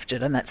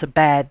shifted, and that's a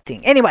bad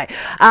thing. Anyway,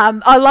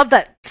 I love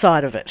that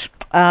side of it.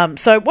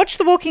 So watch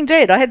The Walking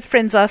Dead. I had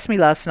friends ask me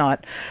last night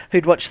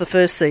who'd watched the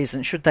first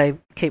season, should they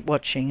keep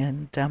watching,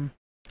 and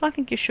I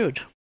think you should.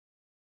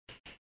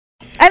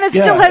 And it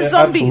still has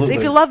zombies. Absolutely.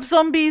 If you love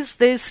zombies,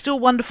 there's still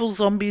wonderful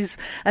zombies,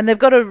 and they've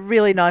got a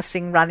really nice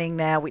thing running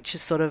now, which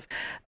is sort of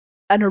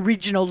an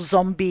original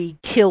zombie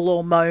kill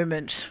or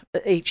moment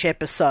each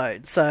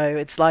episode. So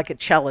it's like a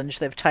challenge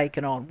they've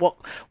taken on.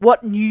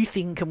 What new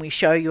thing can we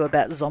show you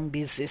about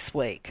zombies this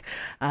week?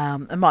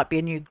 It might be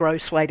a new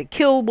gross way to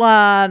kill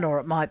one, or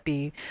it might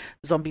be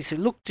zombies who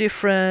look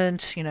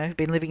different, who've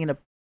been living in a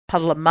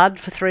puddle of mud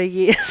for 3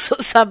 years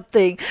or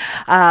something.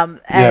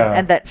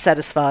 And that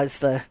satisfies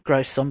the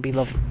gross zombie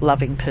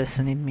loving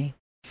person in me.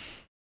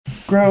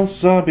 Gross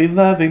zombie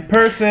loving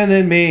person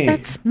in me.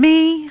 That's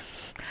me.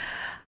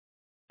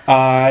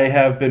 I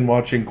have been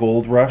watching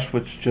Gold Rush,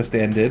 which just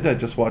ended. I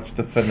just watched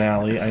the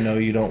finale. I know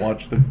you don't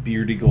watch the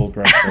beardy Gold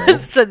Rush show.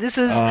 So this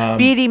is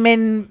beardy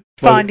men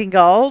finding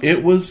gold?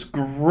 It was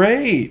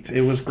great.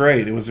 It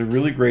was a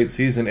really great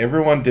season.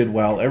 Everyone did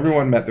well.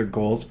 Everyone met their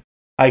goals.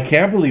 I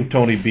can't believe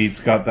Tony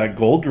Beats got that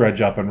gold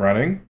dredge up and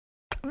running.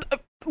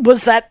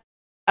 Was that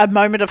a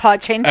moment of high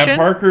tension? And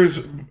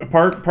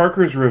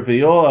Parker's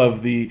reveal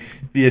of the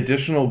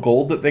additional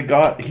gold that they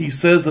got, he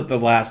says at the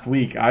last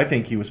week, I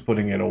think he was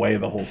putting it away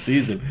the whole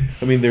season.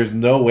 I mean, there's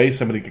no way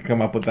somebody could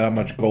come up with that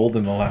much gold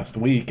in the last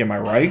week. Am I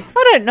right?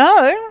 I don't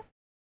know.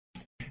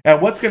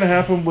 And what's going to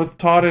happen with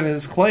Todd and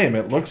his claim?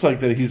 It looks like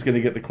that he's going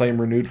to get the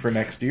claim renewed for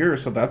next year,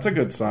 so that's a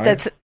good sign.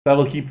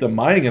 That'll keep the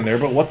mining in there,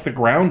 but what's the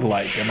ground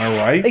like? Am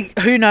I right?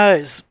 Who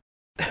knows?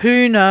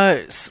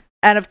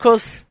 And of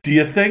course, do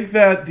you think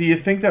that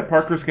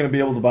Parker's going to be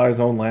able to buy his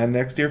own land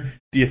next year?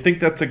 Do you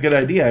think that's a good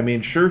idea? I mean,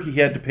 sure, he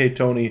had to pay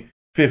Tony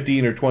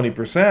 15 or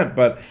 20%,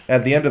 but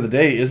at the end of the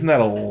day, isn't that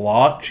a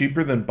lot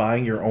cheaper than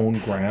buying your own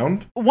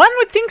ground? One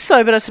would think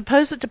so, but I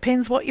suppose it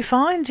depends what you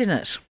find in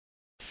it.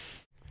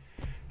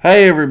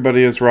 Hey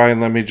everybody, it's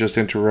Ryan. Let me just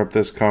interrupt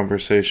this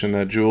conversation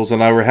that Jules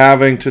and I were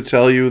having to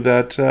tell you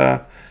that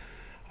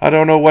I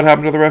don't know what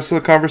happened to the rest of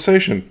the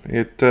conversation.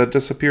 It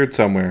disappeared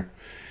somewhere.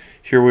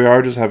 Here we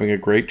are just having a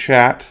great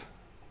chat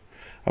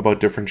about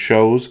different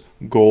shows,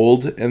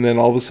 gold, and then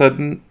all of a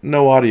sudden,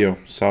 no audio.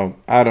 So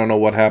I don't know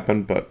what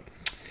happened, but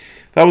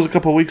that was a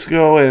couple weeks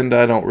ago, and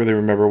I don't really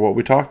remember what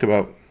we talked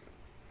about.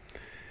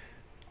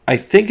 I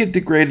think it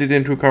degraded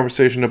into a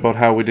conversation about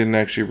how we didn't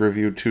actually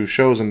review 2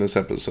 shows in this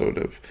episode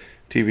of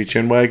TV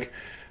Chinwag,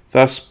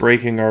 thus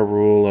breaking our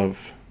rule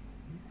of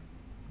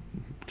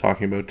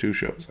talking about 2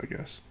 shows, I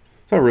guess.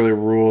 It's not really a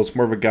rule, it's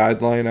more of a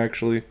guideline,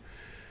 actually.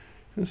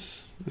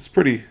 It's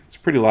pretty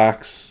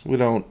lax. We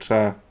don't,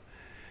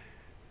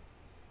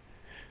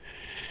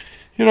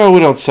 we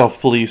don't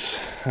self-police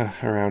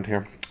around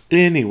here.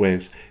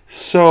 Anyways,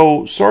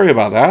 so sorry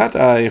about that.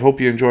 I hope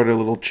you enjoyed our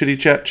little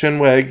chitty-chat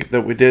chinwag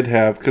that we did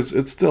have, because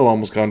it's still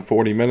almost gone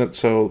 40 minutes,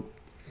 so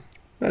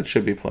that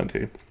should be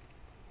plenty.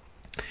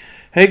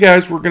 Hey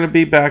guys, we're going to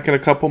be back in a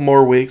couple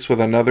more weeks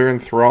with another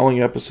enthralling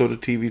episode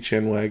of TV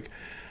Chinwag.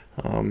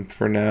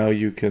 For now,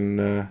 you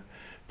can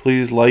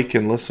please like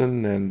and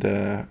listen, and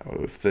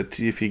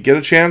if you get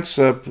a chance,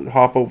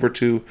 hop over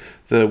to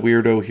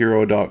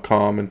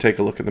theweirdohero.com and take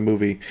a look at the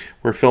movie.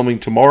 We're filming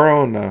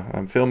tomorrow, and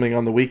I'm filming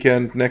on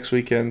the next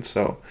weekend,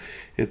 so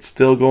it's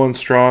still going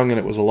strong, and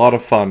it was a lot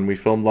of fun. We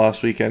filmed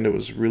last weekend. It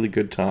was a really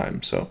good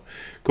time. So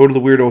go to the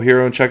Weirdo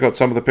Hero and check out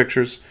some of the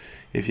pictures.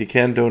 If you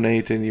can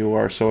donate and you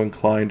are so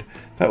inclined,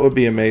 that would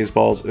be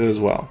amazeballs as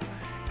well.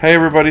 Hey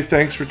everybody,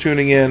 thanks for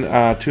tuning in.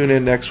 Tune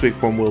in next week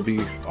when we'll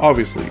be,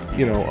 obviously,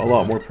 a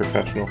lot more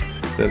professional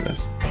than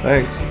this.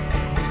 Thanks.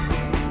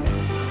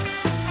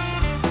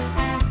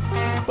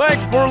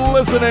 Thanks for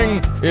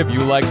listening. If you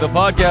like the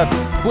podcast,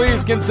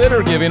 please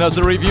consider giving us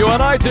a review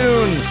on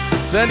iTunes.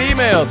 Send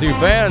email to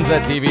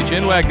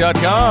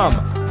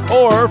fans@tvchinwag.com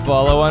or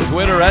follow on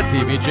Twitter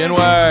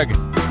 @tvchinwag.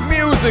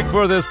 Music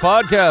for this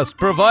podcast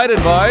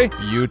provided by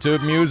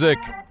YouTube Music.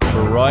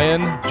 For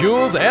Ryan,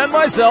 Jules, and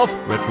myself,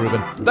 Rich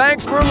Rubin,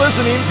 thanks for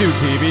listening to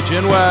TV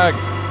Chinwag.